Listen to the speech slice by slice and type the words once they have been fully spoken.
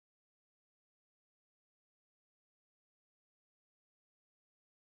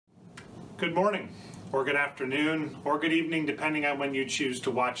Good morning, or good afternoon, or good evening, depending on when you choose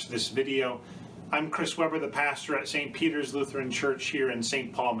to watch this video. I'm Chris Weber, the pastor at St. Peter's Lutheran Church here in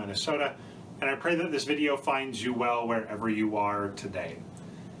St. Paul, Minnesota, and I pray that this video finds you well wherever you are today.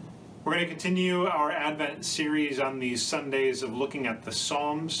 We're going to continue our Advent series on these Sundays of looking at the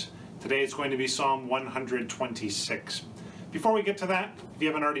Psalms. Today it's going to be Psalm 126. Before we get to that, if you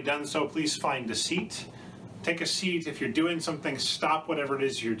haven't already done so, please find a seat. Take a seat. If you're doing something, stop whatever it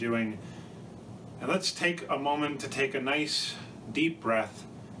is you're doing. And let's take a moment to take a nice deep breath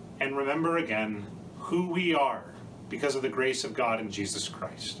and remember again who we are because of the grace of God in Jesus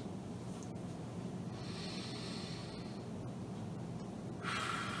Christ.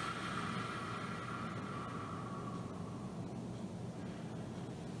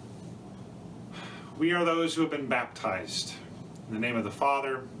 We are those who have been baptized in the name of the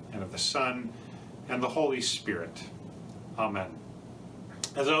Father, and of the Son, and the Holy Spirit. Amen.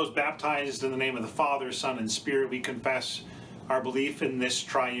 As those baptized in the name of the Father, Son, and Spirit, we confess our belief in this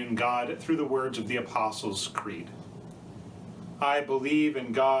triune God through the words of the Apostles' Creed. I believe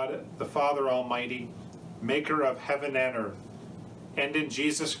in God, the Father Almighty, maker of heaven and earth, and in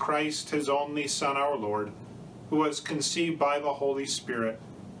Jesus Christ, his only Son, our Lord, who was conceived by the Holy Spirit,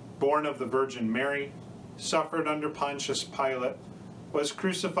 born of the Virgin Mary, suffered under Pontius Pilate, was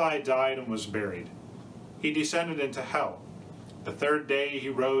crucified, died, and was buried. He descended into hell. The third day he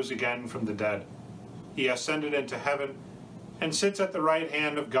rose again from the dead. He ascended into heaven and sits at the right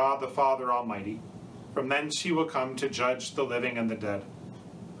hand of God the Father Almighty. From thence he will come to judge the living and the dead.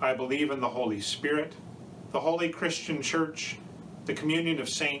 I believe in the Holy Spirit, the holy Christian Church, the communion of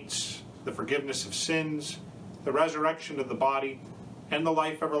saints, the forgiveness of sins, the resurrection of the body, and the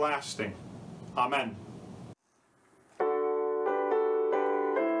life everlasting. Amen.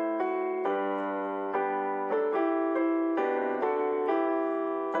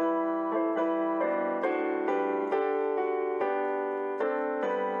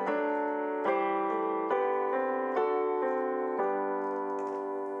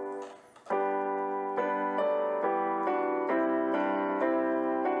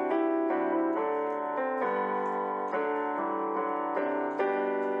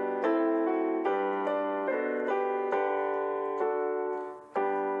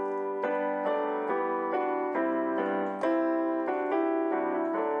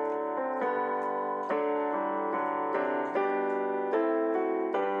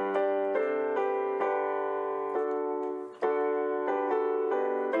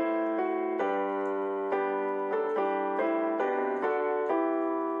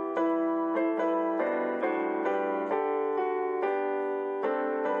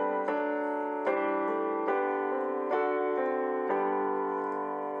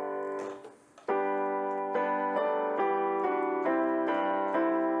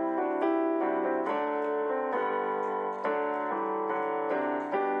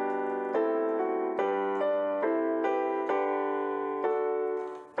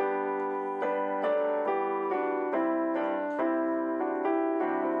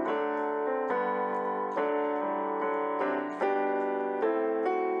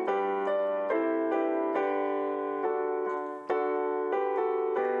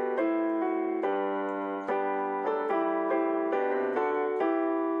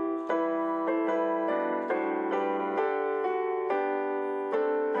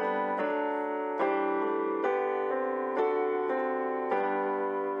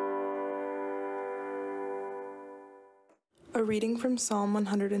 A reading from Psalm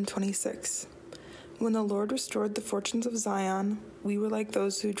 126. When the Lord restored the fortunes of Zion, we were like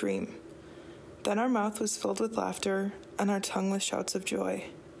those who dream. Then our mouth was filled with laughter, and our tongue with shouts of joy.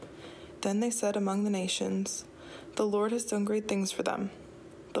 Then they said among the nations, the Lord has done great things for them.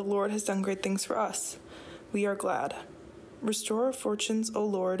 The Lord has done great things for us. We are glad. Restore our fortunes, O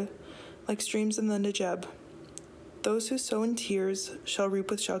Lord, like streams in the Negeb. Those who sow in tears shall reap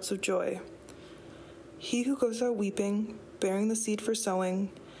with shouts of joy. He who goes out weeping, bearing the seed for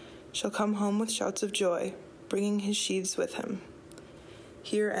sowing, shall come home with shouts of joy, bringing his sheaves with him.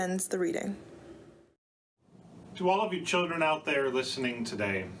 Here ends the reading. To all of you children out there listening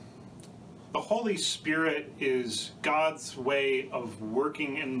today, the Holy Spirit is God's way of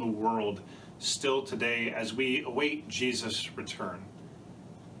working in the world still today as we await Jesus' return.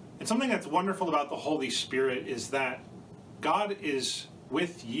 And something that's wonderful about the Holy Spirit is that God is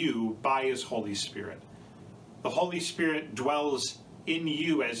with you by his Holy Spirit. The Holy Spirit dwells in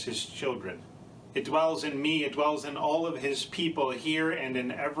you as his children. It dwells in me, it dwells in all of his people here and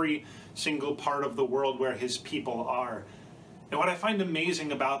in every single part of the world where his people are. And what I find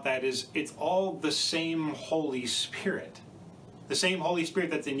amazing about that is it's all the same Holy Spirit. The same Holy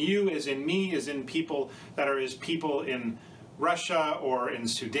Spirit that's in you is in me, is in people that are his people in Russia or in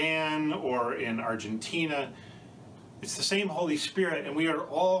Sudan or in Argentina. It's the same Holy Spirit, and we are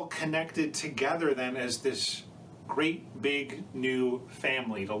all connected together then as this great big new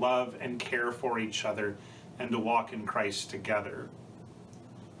family to love and care for each other and to walk in Christ together.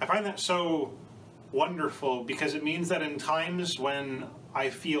 I find that so wonderful because it means that in times when I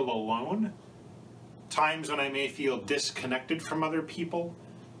feel alone, times when I may feel disconnected from other people,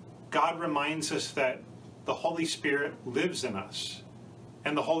 God reminds us that the Holy Spirit lives in us.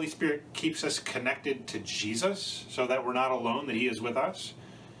 And the Holy Spirit keeps us connected to Jesus so that we're not alone, that he is with us.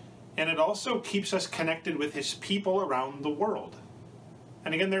 And it also keeps us connected with his people around the world.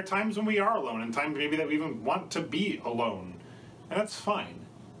 And again, there are times when we are alone, and times maybe that we even want to be alone. And that's fine.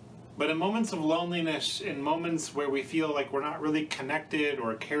 But in moments of loneliness, in moments where we feel like we're not really connected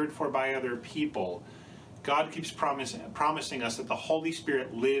or cared for by other people, God keeps promising us that the Holy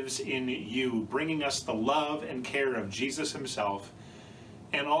Spirit lives in you, bringing us the love and care of Jesus himself,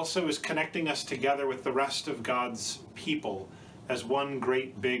 and also is connecting us together with the rest of God's people as one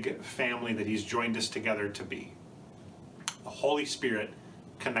great big family that he's joined us together to be. The Holy Spirit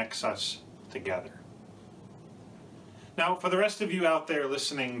connects us together. Now, for the rest of you out there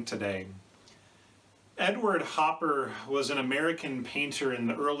listening today, Edward Hopper was an American painter in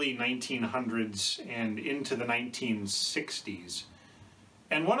the early 1900s and into the 1960s.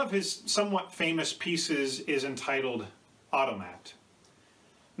 And one of his somewhat famous pieces is entitled Automat.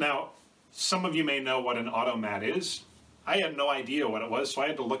 Now, some of you may know what an automat is. I had no idea what it was, so I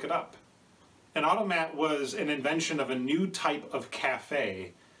had to look it up. An automat was an invention of a new type of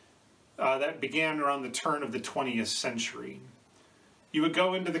cafe that began around the turn of the 20th century. You would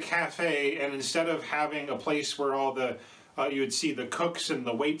go into the cafe, and instead of having a place where all the you would see the cooks and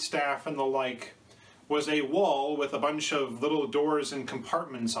the waitstaff and the like, was a wall with a bunch of little doors and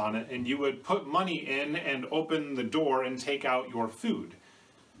compartments on it, and you would put money in and open the door and take out your food.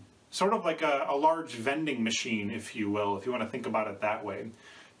 Sort of like a large vending machine, if you will, if you want to think about it that way.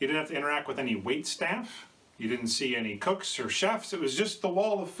 You didn't have to interact with any waitstaff. You didn't see any cooks or chefs. It was just the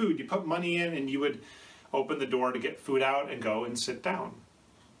wall of food. You put money in and you would open the door to get food out and go and sit down.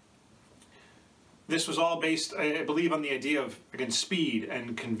 This was all based, I believe, on the idea of, again, speed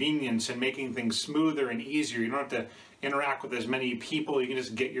and convenience and making things smoother and easier. You don't have to interact with as many people. You can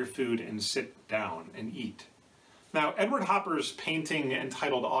just get your food and sit down and eat. Now, Edward Hopper's painting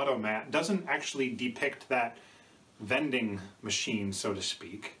entitled Automat doesn't actually depict that vending machine, so to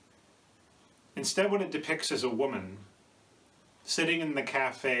speak. Instead, what it depicts is a woman sitting in the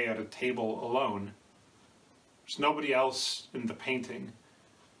cafe at a table alone. There's nobody else in the painting.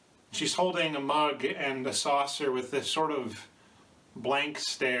 She's holding a mug and a saucer with this sort of blank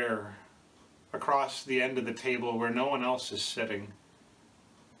stare across the end of the table where no one else is sitting.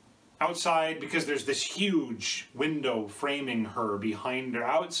 Outside, because there's this huge window framing her behind her,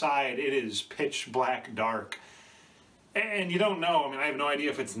 outside it is pitch black dark. And you don't know, I have no idea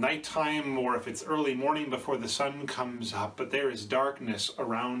if it's nighttime or if it's early morning before the sun comes up, but there is darkness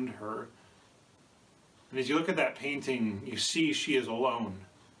around her. And as you look at that painting, you see she is alone.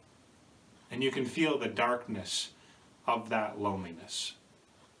 And you can feel the darkness of that loneliness.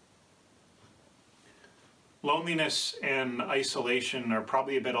 Loneliness and isolation are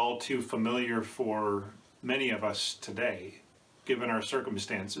probably a bit all too familiar for many of us today, given our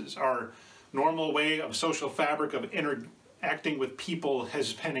circumstances. Our normal way of social fabric of interacting with people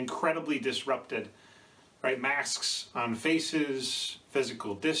has been incredibly disrupted, right? Masks on faces,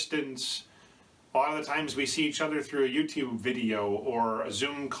 physical distance. A lot of the times we see each other through a YouTube video or a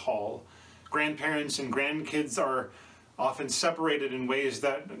Zoom call. Grandparents and grandkids are often separated in ways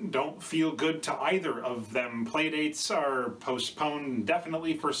that don't feel good to either of them. Playdates are postponed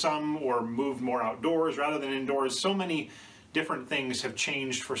indefinitely for some or moved more outdoors rather than indoors. So many different things have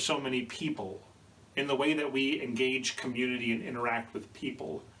changed for so many people in the way that we engage community and interact with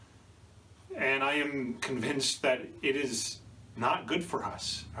people. And I am convinced that it is not good for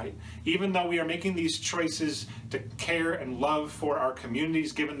us, right? Even though we are making these choices to care and love for our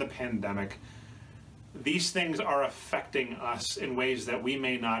communities given the pandemic, these things are affecting us in ways that we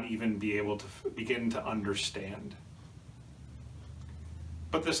may not even be able to begin to understand.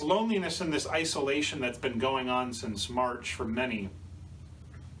 But this loneliness and this isolation that's been going on since March for many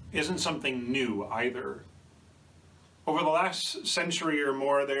isn't something new either. Over the last century or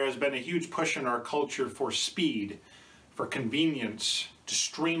more, there has been a huge push in our culture for speed, for convenience, to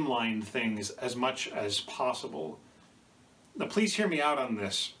streamline things as much as possible. Now, please hear me out on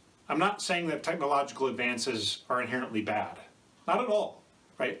this. I'm not saying that technological advances are inherently bad. Not at all.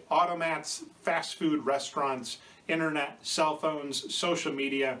 right? Automats, fast food restaurants, internet, cell phones, social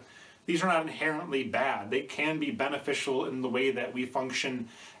media. These are not inherently bad. They can be beneficial in the way that we function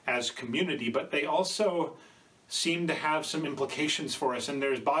as community, but they also seem to have some implications for us. And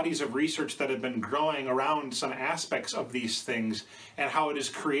there's bodies of research that have been growing around some aspects of these things and how it is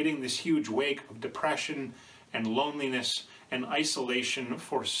creating this huge wake of depression and loneliness and isolation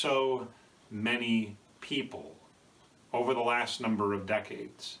for so many people over the last number of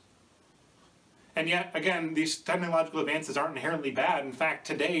decades. And yet, again, these technological advances aren't inherently bad. In fact,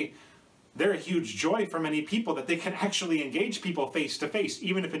 today, they're a huge joy for many people that they can actually engage people face to face,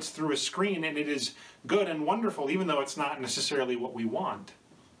 even if it's through a screen, and it is good and wonderful, even though it's not necessarily what we want.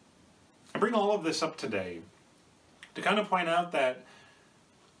 I bring all of this up today to kind of point out that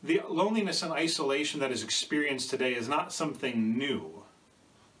the loneliness and isolation that is experienced today is not something new.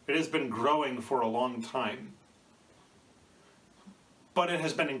 It has been growing for a long time. But it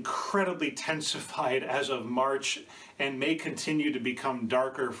has been incredibly intensified as of March and may continue to become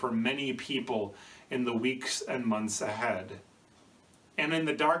darker for many people in the weeks and months ahead. And in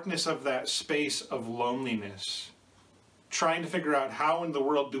the darkness of that space of loneliness, trying to figure out how in the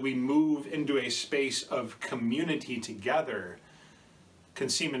world do we move into a space of community together can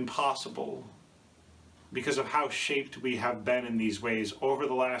seem impossible because of how shaped we have been in these ways over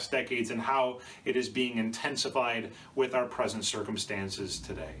the last decades and how it is being intensified with our present circumstances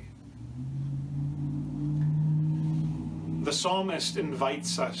today. The psalmist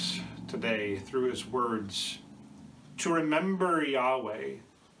invites us today through his words to remember Yahweh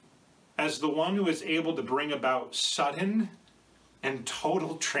as the one who is able to bring about sudden and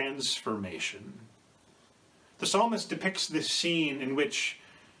total transformation. The psalmist depicts this scene in which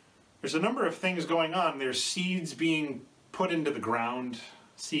there's a number of things going on. There's seeds being put into the ground,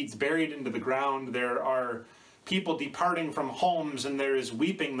 seeds buried into the ground. There are people departing from homes, and there is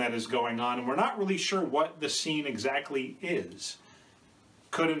weeping that is going on. And we're not really sure what the scene exactly is.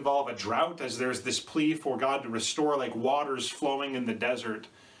 Could involve a drought, as there's this plea for God to restore like waters flowing in the desert.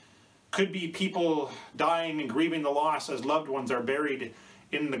 Could be people dying and grieving the loss as loved ones are buried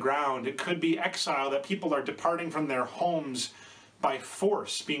in the ground. It could be exile, that people are departing from their homes by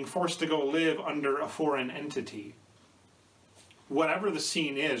force, being forced to go live under a foreign entity. Whatever the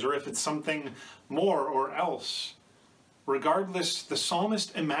scene is, or if it's something more or else, regardless, the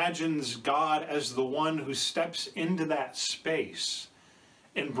psalmist imagines God as the one who steps into that space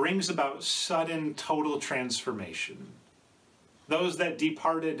and brings about sudden, total transformation. Those that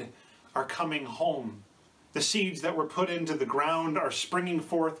departed are coming home. The seeds that were put into the ground are springing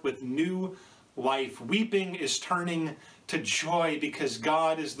forth with new life. Weeping is turning to joy because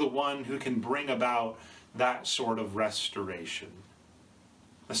God is the one who can bring about that sort of restoration.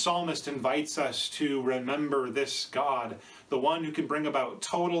 The psalmist invites us to remember this God, the one who can bring about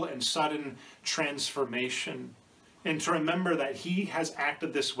total and sudden transformation, and to remember that he has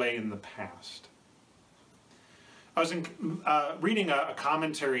acted this way in the past. I was reading a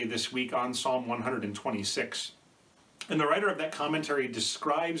commentary this week on Psalm 126, and the writer of that commentary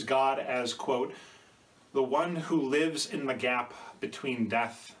describes God as, quote, the one who lives in the gap between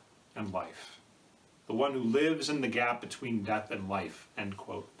death and life. The one who lives in the gap between death and life, end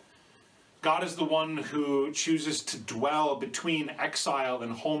quote. God is the one who chooses to dwell between exile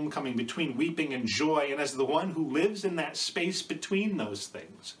and homecoming, between weeping and joy, and as the one who lives in that space between those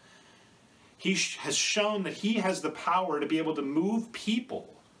things. He has shown that he has the power to be able to move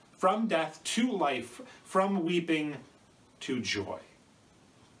people from death to life, from weeping to joy.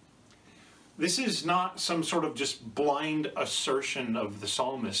 This is not some sort of just blind assertion of the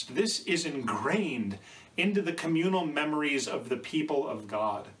psalmist. This is ingrained into the communal memories of the people of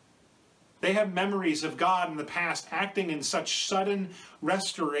God. They have memories of God in the past acting in such sudden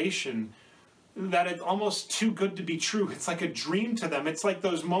restoration that it's almost too good to be true. It's like a dream to them. It's like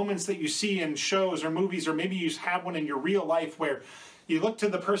those moments that you see in shows or movies, or maybe you have one in your real life where you look to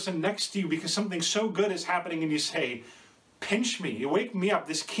the person next to you because something so good is happening and you say, pinch me, you wake me up,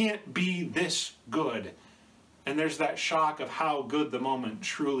 this can't be this good. And there's that shock of how good the moment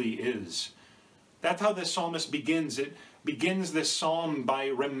truly is. That's how this psalmist begins. It begins this psalm by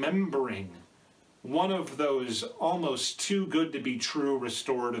remembering one of those almost too good to be true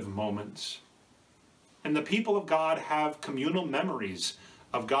restorative moments. And the people of God have communal memories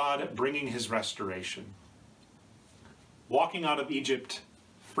of God bringing his restoration. Walking out of Egypt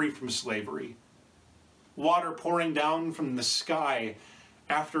free from slavery. Water pouring down from the sky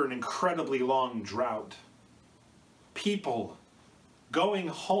after an incredibly long drought. People going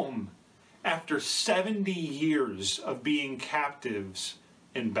home after 70 years of being captives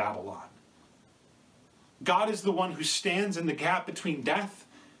in Babylon. God is the one who stands in the gap between death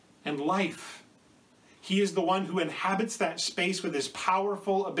and life. He is the one who inhabits that space with his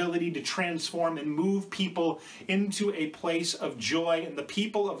powerful ability to transform and move people into a place of joy. And the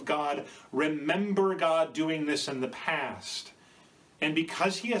people of God remember God doing this in the past. And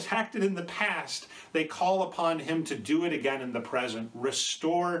because he has acted in the past, they call upon him to do it again in the present.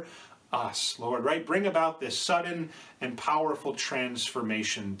 Restore us, Lord, right? Bring about this sudden and powerful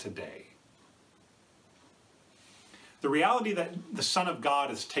transformation today. The reality that the Son of God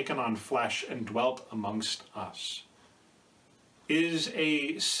has taken on flesh and dwelt amongst us is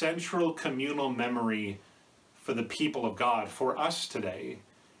a central communal memory for the people of God, for us today.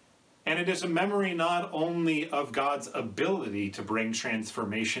 And it is a memory not only of God's ability to bring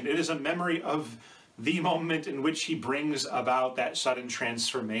transformation, it is a memory of the moment in which he brings about that sudden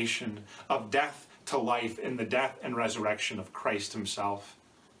transformation of death to life in the death and resurrection of Christ himself.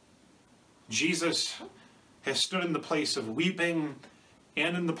 Jesus has stood in the place of weeping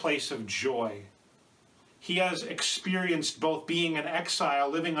and in the place of joy. He has experienced both being an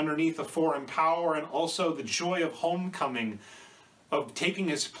exile, living underneath a foreign power, and also the joy of homecoming, of taking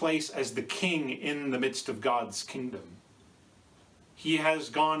his place as the king in the midst of God's kingdom. He has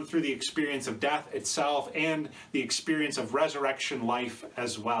gone through the experience of death itself and the experience of resurrection life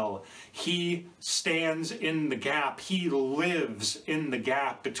as well. He stands in the gap. He lives in the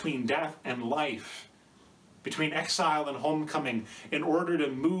gap between death and life, between exile and homecoming, in order to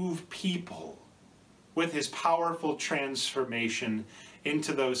move people with his powerful transformation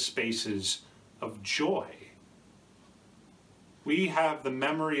into those spaces of joy. We have the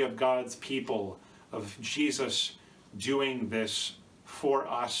memory of God's people, of Jesus doing this for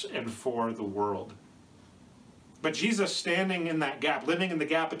us and for the world. But Jesus standing in that gap, living in the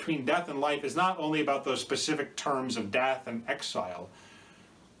gap between death and life, is not only about those specific terms of death and exile.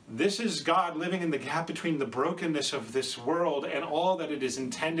 This is God living in the gap between the brokenness of this world and all that it is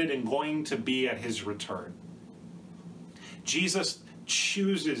intended and going to be at his return. Jesus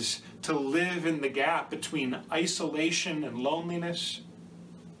chooses to live in the gap between isolation and loneliness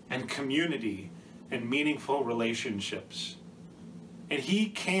and community and meaningful relationships. And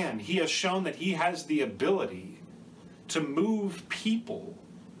he has shown that he has the ability to move people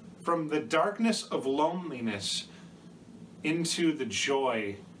from the darkness of loneliness into the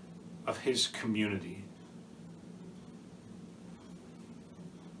joy of his community.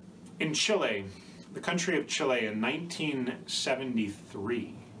 In Chile, the country of Chile, in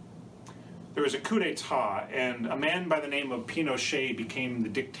 1973, there was a coup d'etat, and a man by the name of Pinochet became the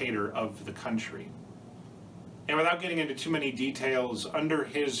dictator of the country. And without getting into too many details, under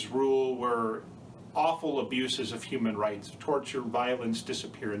his rule were awful abuses of human rights, torture, violence,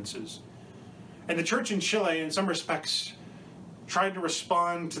 disappearances. And the church in Chile, in some respects, tried to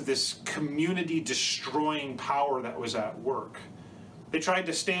respond to this community-destroying power that was at work. They tried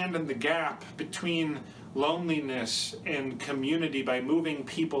to stand in the gap between loneliness and community by moving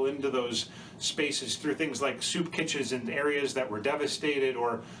people into those spaces through things like soup kitchens in areas that were devastated,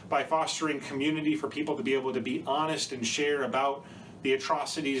 or by fostering community for people to be able to be honest and share about the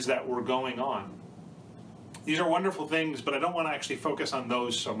atrocities that were going on. These are wonderful things, but I don't want to actually focus on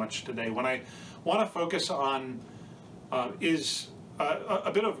those so much today. What I want to focus on is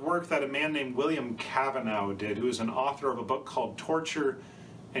a bit of work that a man named William Cavanaugh did, who is an author of a book called Torture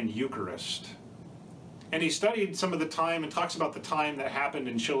and Eucharist. And he studied some of the time and talks about the time that happened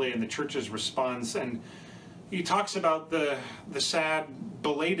in Chile and the church's response. And he talks about the sad,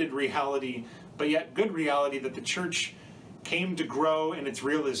 belated reality, but yet good reality, that the church came to grow in its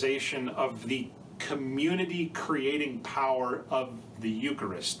realization of the community-creating power of the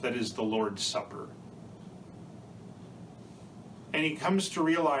Eucharist, that is the Lord's Supper. And he comes to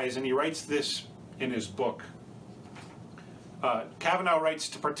realize, and he writes this in his book, Cavanaugh writes,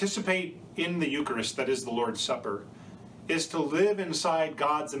 to participate in the Eucharist, that is the Lord's Supper, is to live inside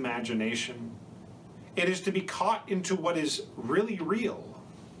God's imagination. It is to be caught into what is really real,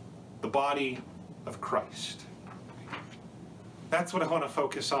 the body of Christ. That's what I want to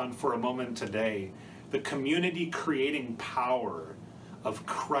focus on for a moment today, the community-creating power of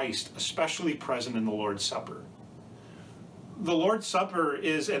Christ, especially present in the Lord's Supper. The Lord's Supper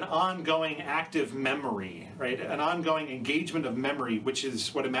is an ongoing active memory, right? An ongoing engagement of memory, which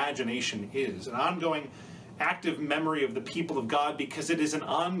is what imagination is. An ongoing active memory of the people of God, because it is an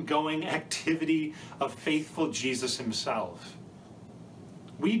ongoing activity of faithful Jesus himself.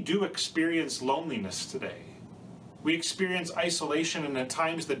 We do experience loneliness today. We experience isolation and at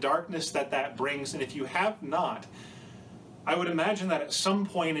times the darkness that brings. And if you have not, I would imagine that at some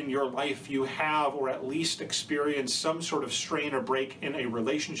point in your life you have, or at least experienced, some sort of strain or break in a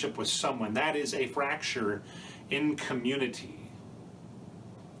relationship with someone. That is a fracture in community.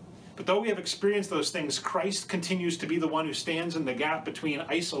 But though we have experienced those things, Christ continues to be the one who stands in the gap between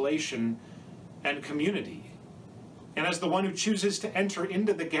isolation and community. And as the one who chooses to enter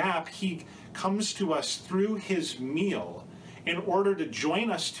into the gap, he comes to us through his meal in order to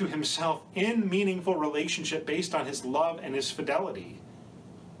join us to himself in meaningful relationship based on his love and his fidelity.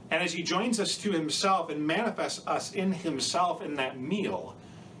 And as he joins us to himself and manifests us in himself in that meal,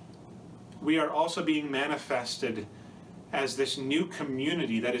 we are also being manifested as this new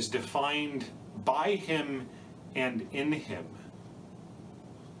community that is defined by him and in him.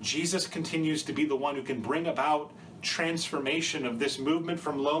 Jesus continues to be the one who can bring about transformation of this movement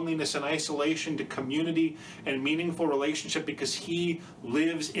from loneliness and isolation to community and meaningful relationship, because he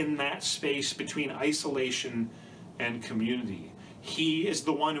lives in that space between isolation and community. He is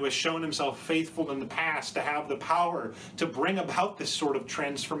the one who has shown himself faithful in the past to have the power to bring about this sort of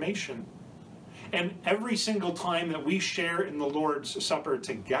transformation. And every single time that we share in the Lord's Supper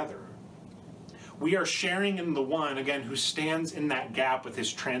together, we are sharing in the one, again, who stands in that gap with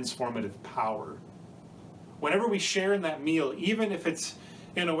his transformative power. Whenever we share in that meal, even if it's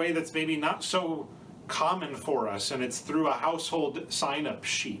in a way that's maybe not so common for us, and it's through a household sign-up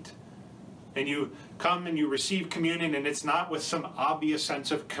sheet, and you come and you receive communion, and it's not with some obvious sense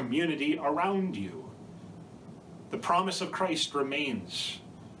of community around you, the promise of Christ remains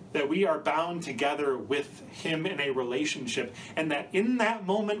that we are bound together with him in a relationship, and that in that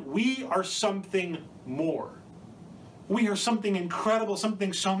moment we are something more. We are something incredible,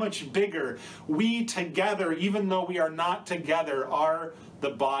 something so much bigger. We together, even though we are not together, are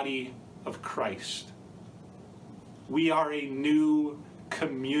the body of Christ. We are a new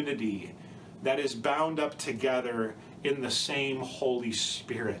community that is bound up together in the same Holy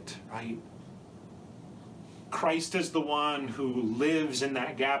Spirit, right? Christ is the one who lives in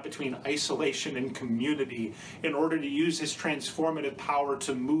that gap between isolation and community in order to use his transformative power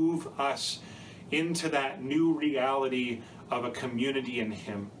to move us into that new reality of a community in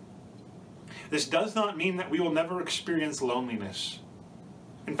him. This does not mean that we will never experience loneliness.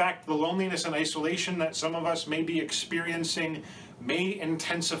 In fact, the loneliness and isolation that some of us may be experiencing may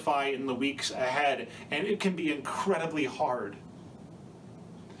intensify in the weeks ahead, and it can be incredibly hard.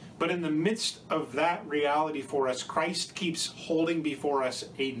 But in the midst of that reality for us, Christ keeps holding before us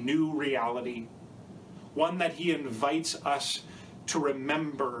a new reality, one that he invites us to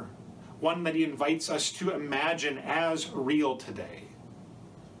remember, one that he invites us to imagine as real today.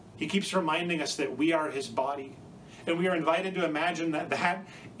 He keeps reminding us that we are his body, and we are invited to imagine that that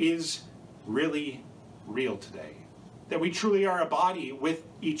is really real today. That we truly are a body with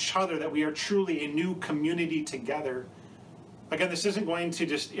each other, that we are truly a new community together. Again, this isn't going to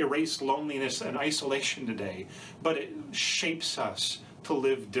just erase loneliness and isolation today, but it shapes us to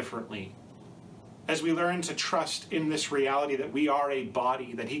live differently. As we learn to trust in this reality that we are a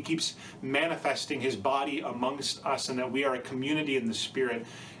body, that he keeps manifesting his body amongst us, and that we are a community in the Spirit,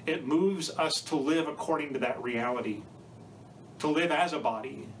 it moves us to live according to that reality, to live as a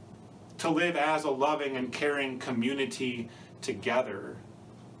body, to live as a loving and caring community together,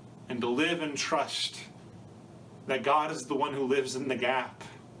 and to live and trust that God is the one who lives in the gap,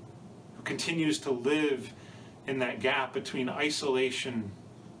 who continues to live in that gap between isolation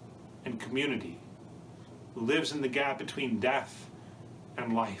and community, who lives in the gap between death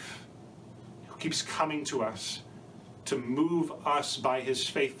and life, who keeps coming to us to move us by his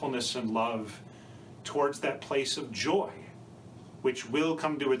faithfulness and love towards that place of joy, which will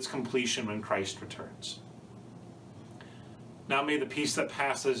come to its completion when Christ returns. Now may the peace that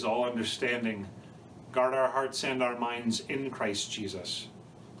passes all understanding guard our hearts and our minds in Christ Jesus.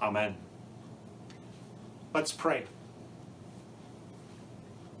 Amen. Let's pray.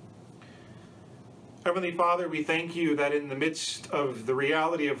 Heavenly Father, we thank you that in the midst of the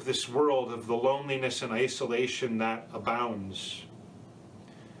reality of this world, of the loneliness and isolation that abounds,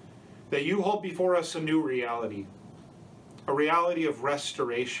 that you hold before us a new reality, a reality of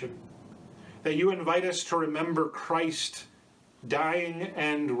restoration, that you invite us to remember Christ dying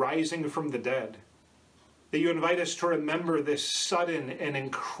and rising from the dead, that you invite us to remember this sudden and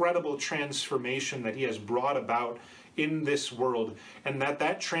incredible transformation that he has brought about in this world, and that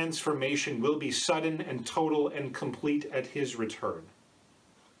that transformation will be sudden and total and complete at his return.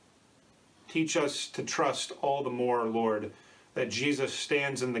 Teach us to trust all the more, Lord, that Jesus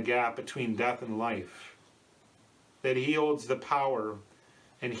stands in the gap between death and life, that he holds the power,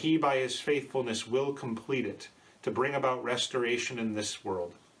 and he by his faithfulness will complete it to bring about restoration in this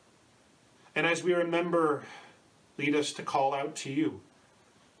world. And as we remember, lead us to call out to you,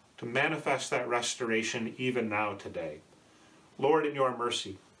 to manifest that restoration even now today. Lord, in your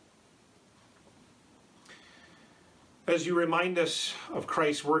mercy, As you remind us of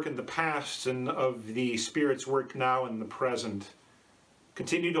Christ's work in the past and of the Spirit's work now in the present,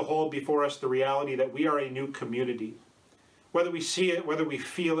 continue to hold before us the reality that we are a new community. Whether we see it, whether we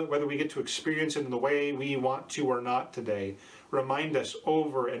feel it, whether we get to experience it in the way we want to or not today, remind us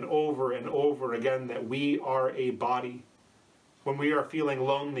over and over and over again that we are a body. When we are feeling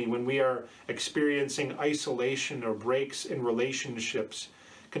lonely, when we are experiencing isolation or breaks in relationships,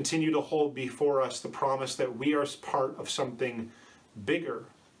 continue to hold before us the promise that we are part of something bigger.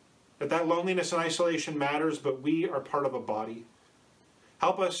 That loneliness and isolation matters, but we are part of a body.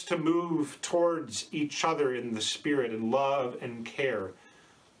 Help us to move towards each other in the Spirit in love and care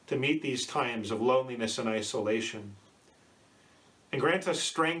to meet these times of loneliness and isolation. And grant us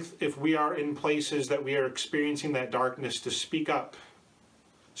strength if we are in places that we are experiencing that darkness to speak up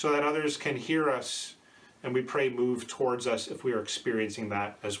so that others can hear us, and we pray move towards us if we are experiencing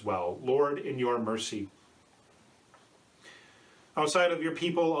that as well. Lord, in your mercy. Outside of your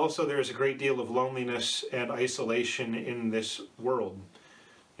people, also there is a great deal of loneliness and isolation in this world.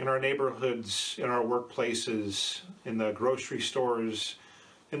 In our neighborhoods, in our workplaces, in the grocery stores,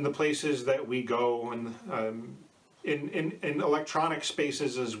 in the places that we go, and in electronic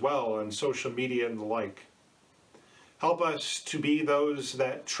spaces as well, on social media and the like. Help us to be those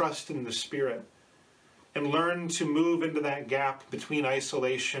that trust in the Spirit and learn to move into that gap between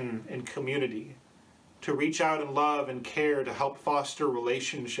isolation and community, to reach out and love and care to help foster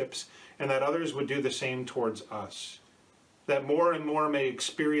relationships, and that others would do the same towards us. That more and more may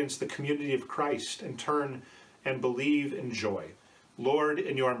experience the community of Christ and turn and believe in joy. Lord,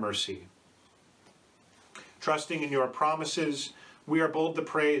 in your mercy. Trusting in your promises, we are bold to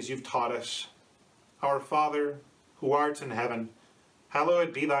pray as you've taught us. Our Father, who art in heaven,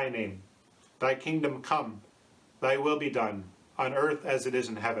 hallowed be thy name. Thy kingdom come, thy will be done, on earth as it is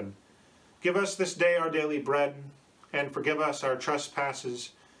in heaven. Give us this day our daily bread, and forgive us our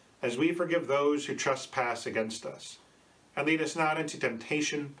trespasses, as we forgive those who trespass against us. And lead us not into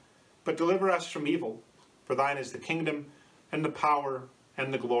temptation, but deliver us from evil. For thine is the kingdom, and the power,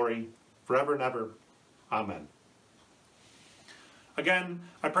 and the glory, forever and ever. Amen. Again,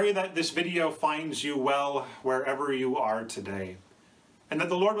 I pray that this video finds you well wherever you are today, and that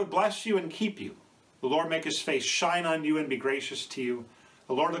the Lord would bless you and keep you. The Lord make his face shine on you and be gracious to you.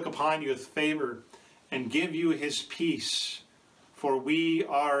 The Lord look upon you with favor and give you his peace. For we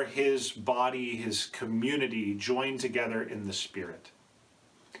are his body, his community, joined together in the Spirit.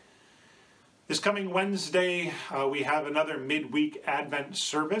 This coming Wednesday, we have another midweek Advent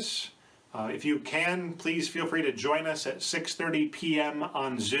service. If you can, please feel free to join us at 6:30 p.m.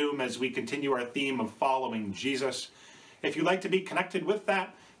 on Zoom as we continue our theme of following Jesus. If you'd like to be connected with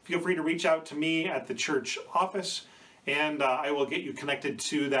that, feel free to reach out to me at the church office, and I will get you connected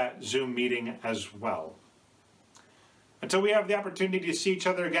to that Zoom meeting as well. Until we have the opportunity to see each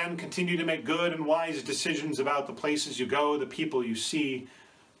other again, continue to make good and wise decisions about the places you go, the people you see,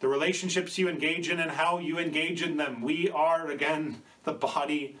 the relationships you engage in, and how you engage in them. We are, again, the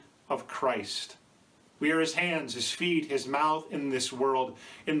body of Christ. We are his hands, his feet, his mouth in this world,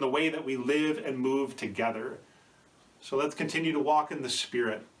 in the way that we live and move together. So let's continue to walk in the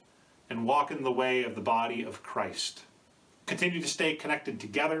Spirit and walk in the way of the body of Christ. Continue to stay connected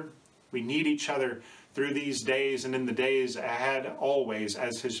together. We need each other through these days and in the days ahead, always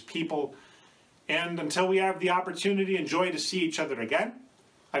as his people. And until we have the opportunity and joy to see each other again,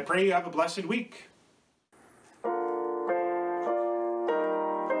 I pray you have a blessed week.